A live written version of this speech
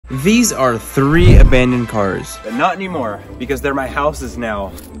These are 3 abandoned cars, but not anymore because they're my houses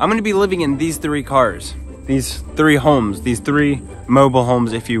now. I'm gonna be living in these 3 cars, these 3 homes, these 3 mobile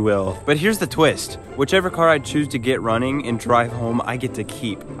homes, if you will. But here's the twist. Whichever car I choose to get running and drive home, I get to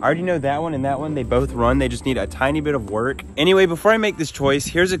keep. I already know that one and that one, they both run. They just need a tiny bit of work. Anyway, before I make this choice,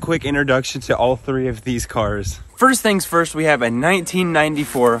 here's a quick introduction to all 3 of these cars. First things first, we have a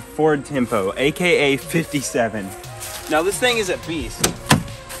 1994 Ford Tempo, AKA 57. Now this thing is a beast.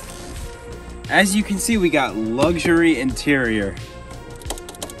 As you can see, we got luxury interior.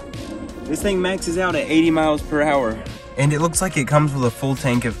 This thing maxes out at 80 miles per hour. And it looks like it comes with a full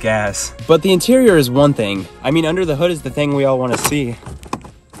tank of gas. But the interior is one thing. I mean, under the hood is the thing we all want to see.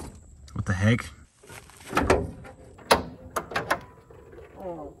 What the heck?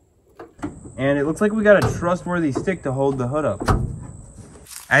 And it looks like we got a trustworthy stick to hold the hood up.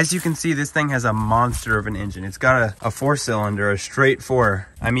 As you can see, this thing has a monster of an engine. It's got a 4-cylinder, a straight 4.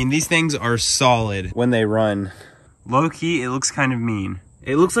 I mean, these things are solid when they run. Low key, it looks kind of mean.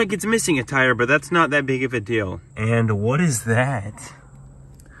 It looks like it's missing a tire, but that's not that big of a deal. And what is that?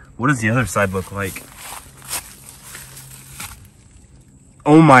 What does the other side look like?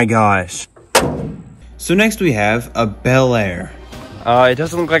 Oh my gosh. So next we have a Bel Air. It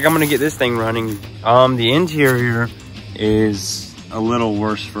doesn't look like I'm gonna get this thing running. The interior is a little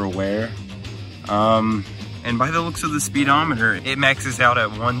worse for wear. And by the looks of the speedometer, it maxes out at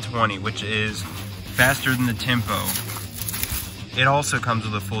 120, which is faster than the Tempo. It also comes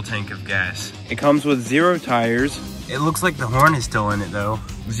with a full tank of gas. It comes with 0 tires. It looks like the horn is still in it though.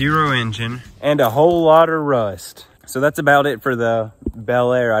 0 engine, and a whole lot of rust. So that's about it for the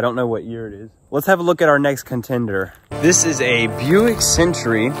Bel Air. I don't know what year it is. Let's have a look at our next contender. This is a Buick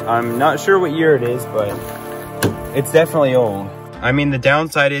Century. I'm not sure what year it is, but it's definitely old. I mean, the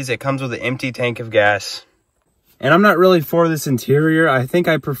downside is it comes with an empty tank of gas. And I'm not really for this interior. I think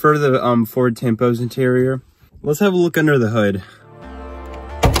I prefer the Ford Tempo's interior. Let's have a look under the hood.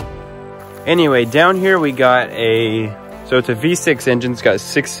 Anyway, down here we got so it's a V6 engine. It's got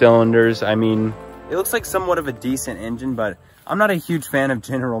 6 cylinders. I mean, it looks like somewhat of a decent engine, but I'm not a huge fan of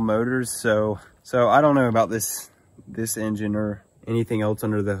General Motors, so I don't know about this engine or anything else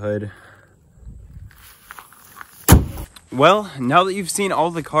under the hood. Well, now that you've seen all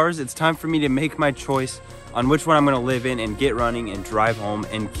the cars, it's time for me to make my choice on which one I'm gonna live in and get running and drive home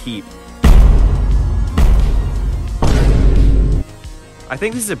and keep. I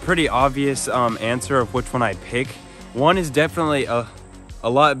think this is a pretty obvious answer of which one I pick. One is definitely a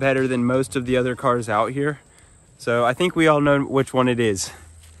lot better than most of the other cars out here. So I think we all know which one it is.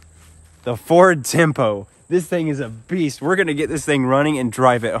 The Ford Tempo. This thing is a beast. We're gonna get this thing running and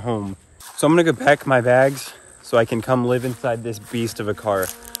drive it home. So I'm gonna go pack my bags so I can come live inside this beast of a car.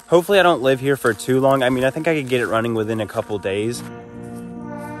 Hopefully I don't live here for too long. I mean, I think I could get it running within a couple days.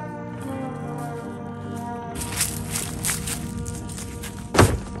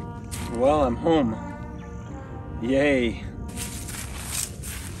 Well, I'm home. Yay.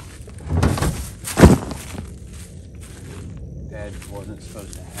 That wasn't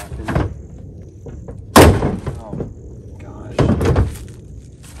supposed to happen. Oh, gosh.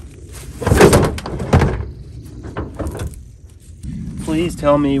 Please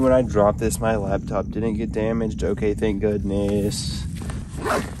tell me when I drop this, my laptop didn't get damaged. Okay, thank goodness.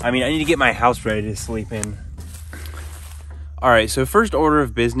 I mean, I need to get my house ready to sleep in. All right, so first order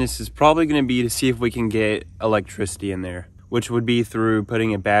of business is probably gonna be to see if we can get electricity in there, which would be through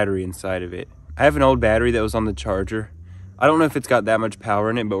putting a battery inside of it. I have an old battery that was on the charger. I don't know if it's got that much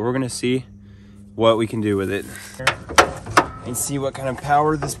power in it, but we're gonna see what we can do with it. And see what kind of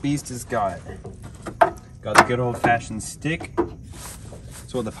power this beast has got. Got the good old-fashioned stick.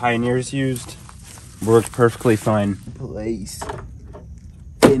 That's what the pioneers used. Worked perfectly fine. Place.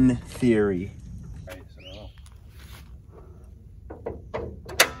 In theory.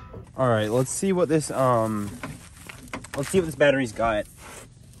 All right, let's see what this battery's got.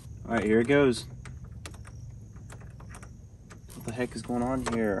 All right, here it goes. What the heck is going on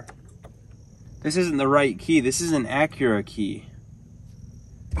here? This isn't the right key. This is an Acura key.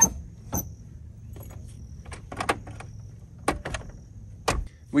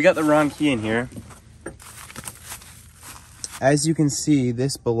 We got the wrong key in here. As you can see,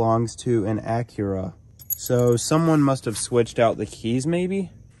 this belongs to an Acura. So someone must have switched out the keys maybe?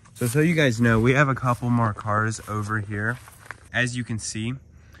 So you guys know, we have a couple more cars over here. As you can see,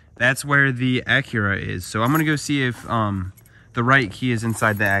 that's where the Acura is. So I'm gonna go see if the right key is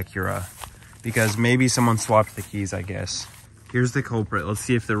inside the Acura, because maybe someone swapped the keys, I guess. Here's the culprit. Let's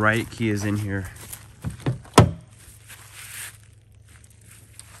see if the right key is in here.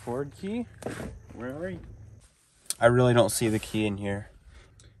 Ford key? Where are you? I really don't see the key in here.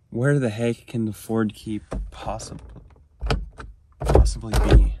 Where the heck can the Ford key possibly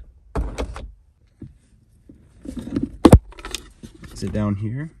be? Is it down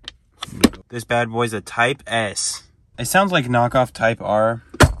here? This bad boy's a Type S. It sounds like knockoff Type R.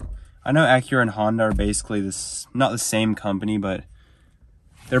 I know Acura and Honda are basically not the same company, but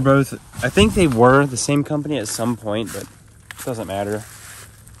they're both, I think they were the same company at some point, but it doesn't matter.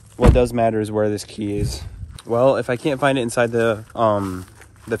 What does matter is where this key is. Well, if I can't find it inside the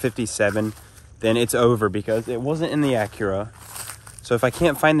 57, then it's over because it wasn't in the Acura. So if I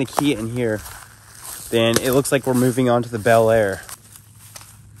can't find the key in here, then it looks like we're moving on to the Bel Air.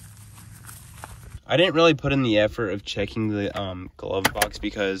 I didn't really put in the effort of checking the glove box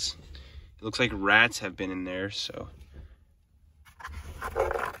because it looks like rats have been in there, so.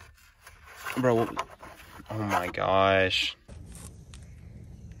 Bro, oh my gosh.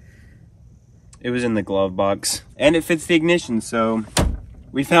 It was in the glove box. And it fits the ignition, so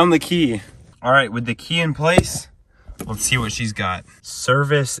we found the key. All right, with the key in place, let's see what she's got.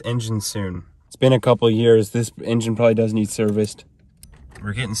 Service engine soon. It's been a couple years. This engine probably does need serviced.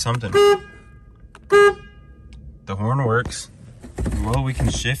 We're getting something. The horn works. Well, we can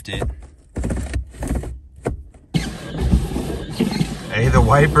shift it. Hey, the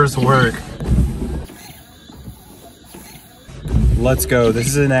wipers work. Let's go.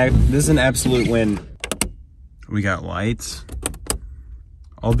 This is an absolute win. We got lights.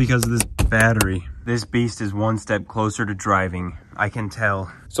 All because of this battery. This beast is one step closer to driving. I can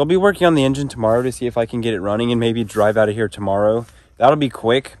tell. So I'll be working on the engine tomorrow to see if I can get it running and maybe drive out of here tomorrow. That'll be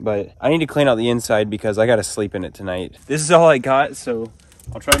quick, but I need to clean out the inside because I gotta sleep in it tonight. This is all I got, so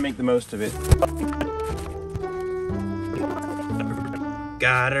I'll try to make the most of it.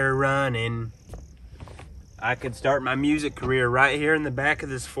 Got her running. I could start my music career right here in the back of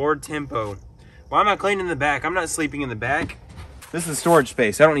this Ford Tempo. Why am I cleaning the back? I'm not sleeping in the back. This is storage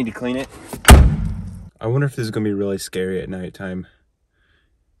space. I don't need to clean it. I wonder if this is gonna be really scary at nighttime.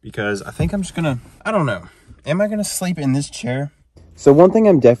 Because I think I'm just gonna, I don't know. Am I gonna sleep in this chair? So one thing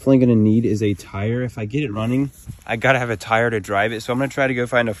I'm definitely gonna need is a tire. If I get it running, I gotta have a tire to drive it. So I'm gonna try to go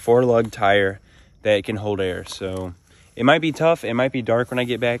find a 4-lug tire that can hold air. So it might be tough. It might be dark when I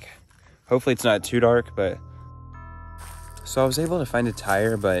get back. Hopefully it's not too dark, but. So I was able to find a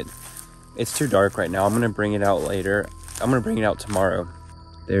tire, but it's too dark right now. I'm gonna bring it out later. I'm gonna bring it out tomorrow.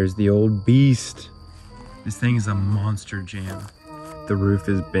 There's the old beast. This thing is a monster jam. The roof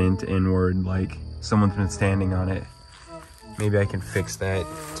is bent inward like someone's been standing on it. Maybe I can fix that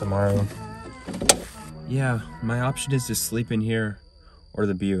tomorrow. Yeah, my option is to sleep in here or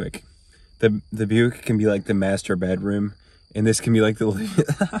the Buick. The Buick can be like the master bedroom, and this can be like the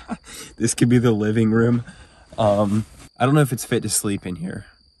this could be the living room. I don't know if it's fit to sleep in here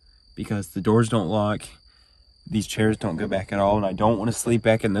because the doors don't lock. These chairs don't go back at all, and I don't want to sleep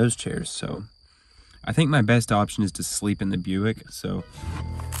back in those chairs. So I think my best option is to sleep in the Buick. So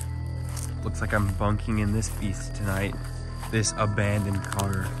looks like I'm bunking in this beast tonight. This abandoned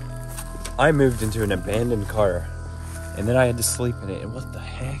car. I moved into an abandoned car and then I had to sleep in it. And what the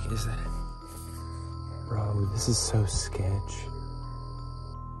heck is that? Bro, this is so sketch.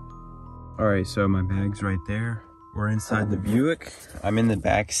 All right, so my bag's right there. We're inside the Buick. I'm in the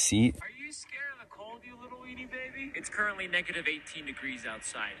back seat. Are you scared of the cold, you little weenie baby? It's currently negative 18 degrees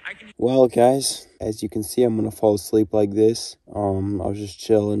outside. Well, guys, as you can see, I'm gonna fall asleep like this. I was just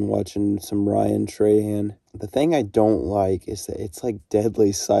chilling, watching some Ryan Trahan. The thing I don't like is that it's like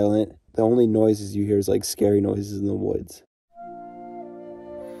deadly silent. The only noises you hear is like scary noises in the woods.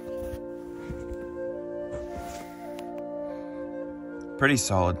 Pretty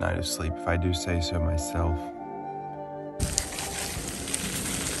solid night of sleep, if I do say so myself.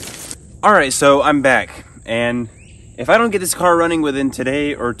 All right, so I'm back, and if I don't get this car running within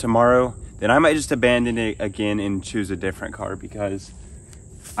today or tomorrow, then I might just abandon it again and choose a different car because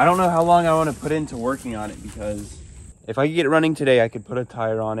I don't know how long I want to put into working on it, because if I get it running today, I could put a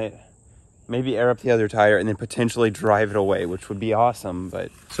tire on it, maybe air up the other tire, and then potentially drive it away, which would be awesome.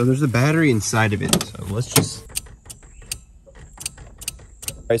 But so there's a battery inside of it, so let's just...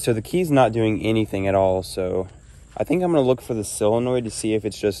 All right, so the key's not doing anything at all, so I think I'm gonna look for the solenoid to see if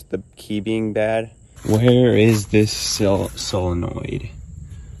it's just the key being bad. Where is this solenoid?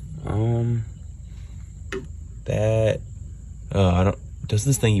 Does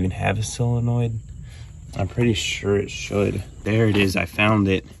this thing even have a solenoid? I'm pretty sure it should. There it is, I found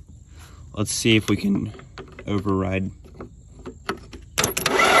it. Let's see if we can override.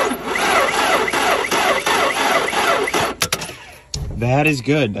 That is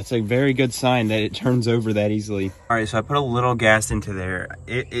good. That's a very good sign that it turns over that easily. All right, so I put a little gas into there.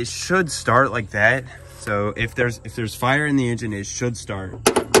 It should start like that. So if there's fire in the engine, it should start.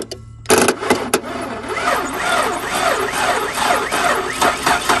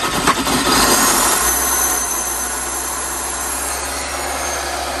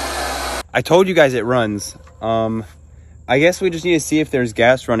 I told you guys it runs. I guess we just need to see if there's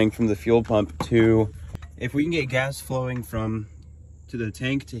gas running from the fuel pump to, if we can get gas flowing from to the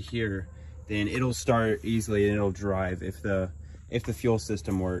tank to here, then it'll start easily and it'll drive if the fuel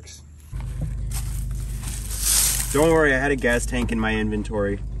system works. Don't worry, I had a gas tank in my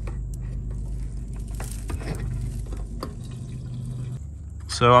inventory.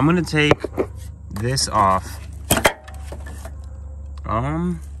 So I'm gonna take this off.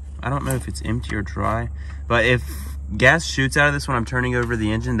 I don't know if it's empty or dry, but if gas shoots out of this when I'm turning over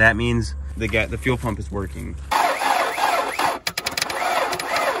the engine, that means the fuel pump is working. I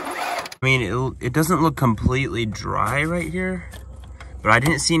mean, it doesn't look completely dry right here, but I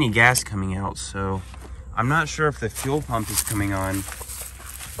didn't see any gas coming out, so I'm not sure if the fuel pump is coming on.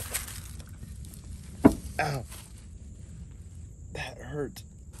 Ow. That hurt.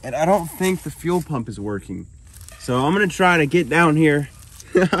 And I don't think the fuel pump is working. So I'm gonna try to get down here.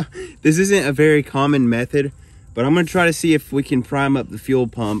 This isn't a very common method, but I'm gonna try to see if we can prime up the fuel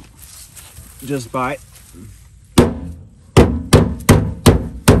pump just by...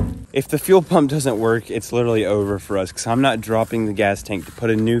 If the fuel pump doesn't work, it's literally over for us, because I'm not dropping the gas tank to put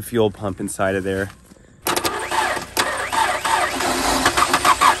a new fuel pump inside of there.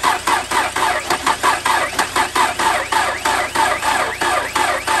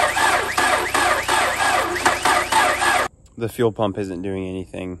 The fuel pump isn't doing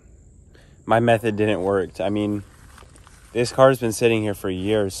anything. My method didn't work. I mean, this car's been sitting here for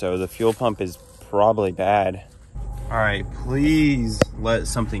years, so the fuel pump is probably bad. All right, please let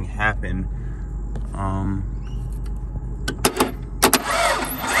something happen.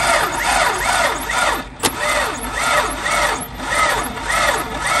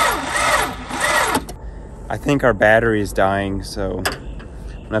 I think our battery is dying, so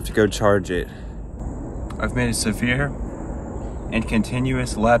I'm gonna have to go charge it. I've made a severe and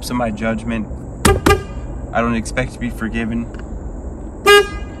continuous lapse of my judgment. I don't expect to be forgiven.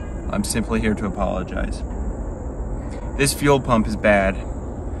 I'm simply here to apologize. This fuel pump is bad,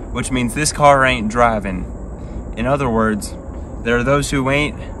 which means this car ain't driving. In other words, there are those who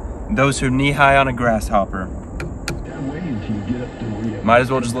ain't, those who knee-high on a grasshopper. Might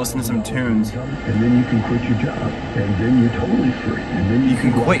as well just listen to some tunes. And then you can quit your job, and then you're totally free. And then you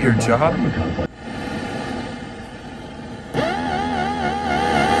can quit your job?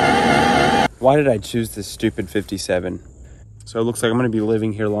 Why did I choose this stupid 57? So it looks like I'm gonna be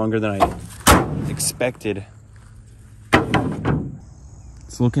living here longer than I expected.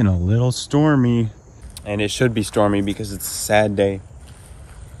 It's looking a little stormy, and it should be stormy because it's a sad day.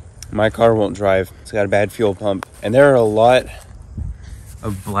 My car won't drive. It's got a bad fuel pump, and there are a lot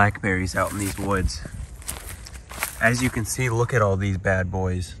of blackberries out in these woods. As you can see, look at all these bad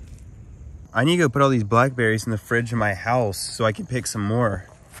boys. I need to go put all these blackberries in the fridge in my house so I can pick some more.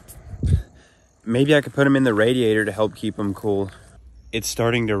 Maybe I could put them in the radiator to help keep them cool. It's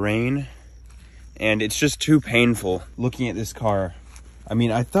starting to rain, and it's just too painful looking at this car. I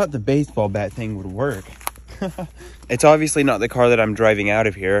mean, I thought the baseball bat thing would work. It's obviously not the car that I'm driving out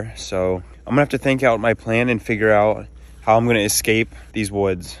of here, so I'm gonna have to think out my plan and figure out how I'm gonna escape these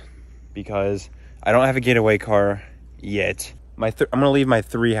woods, because I don't have a getaway car yet. I'm gonna leave my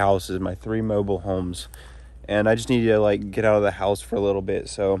 3 houses, my 3 mobile homes, and I just need to like get out of the house for a little bit,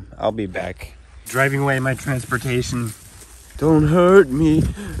 so I'll be back. Driving away my transportation. Don't hurt me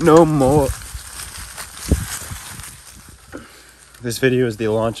no more. This video is the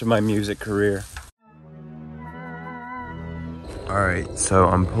launch of my music career. Alright, so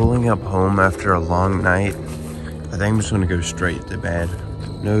I'm pulling up home after a long night. I think I'm just gonna go straight to bed.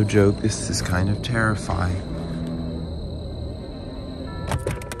 No joke, this is kind of terrifying.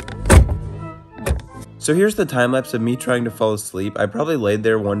 So here's the time lapse of me trying to fall asleep. I probably laid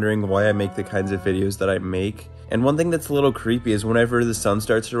there wondering why I make the kinds of videos that I make. And one thing that's a little creepy is whenever the sun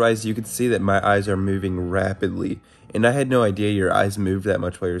starts to rise, you can see that my eyes are moving rapidly. And I had no idea your eyes moved that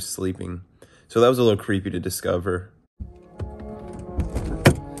much while you're sleeping. So that was a little creepy to discover.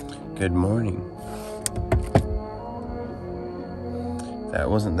 Good morning. That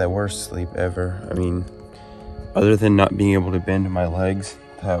wasn't the worst sleep ever. I mean, other than not being able to bend my legs,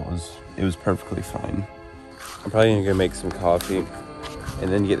 it was perfectly fine. I'm probably gonna go make some coffee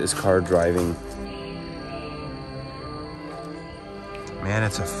and then get this car driving. Man,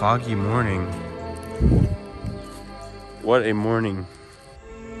 it's a foggy morning. What a morning.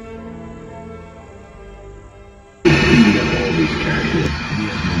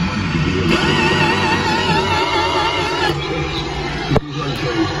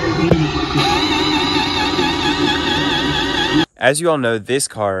 As you all know, this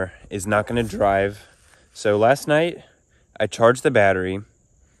car is not going to drive. So last night, I charged the battery,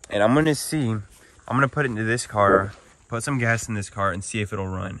 and I'm going to put it into this car, put some gas in this car, and see if it'll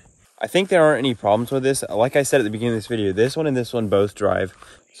run. I think there aren't any problems with this. Like I said at the beginning of this video, this one and this one both drive.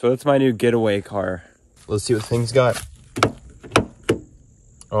 So that's my new getaway car. Let's see what things got.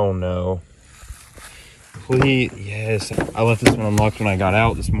 Oh no. Please, yes. I left this one unlocked when I got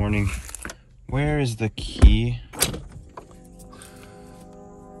out this morning. Where is the key?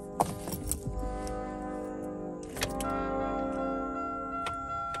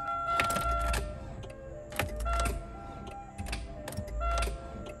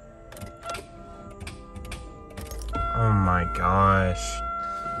 Oh my gosh.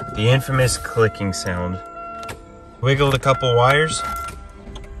 The infamous clicking sound. Wiggled a couple wires.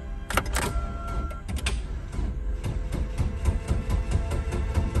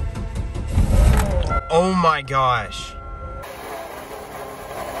 Oh my gosh.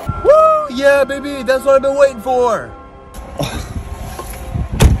 Woo! Yeah, baby, that's what I've been waiting for.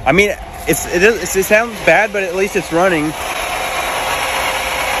 I mean, it sounds bad, but at least it's running.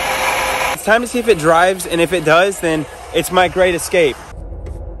 It's time to see if it drives, and if it does, then it's my great escape.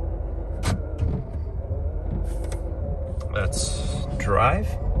 Let's drive.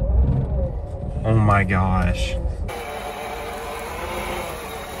 Oh my gosh.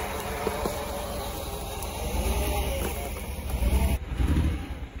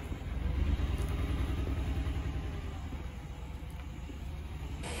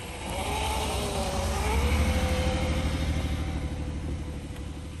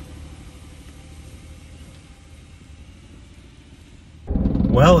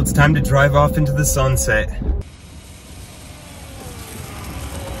 Well, it's time to drive off into the sunset.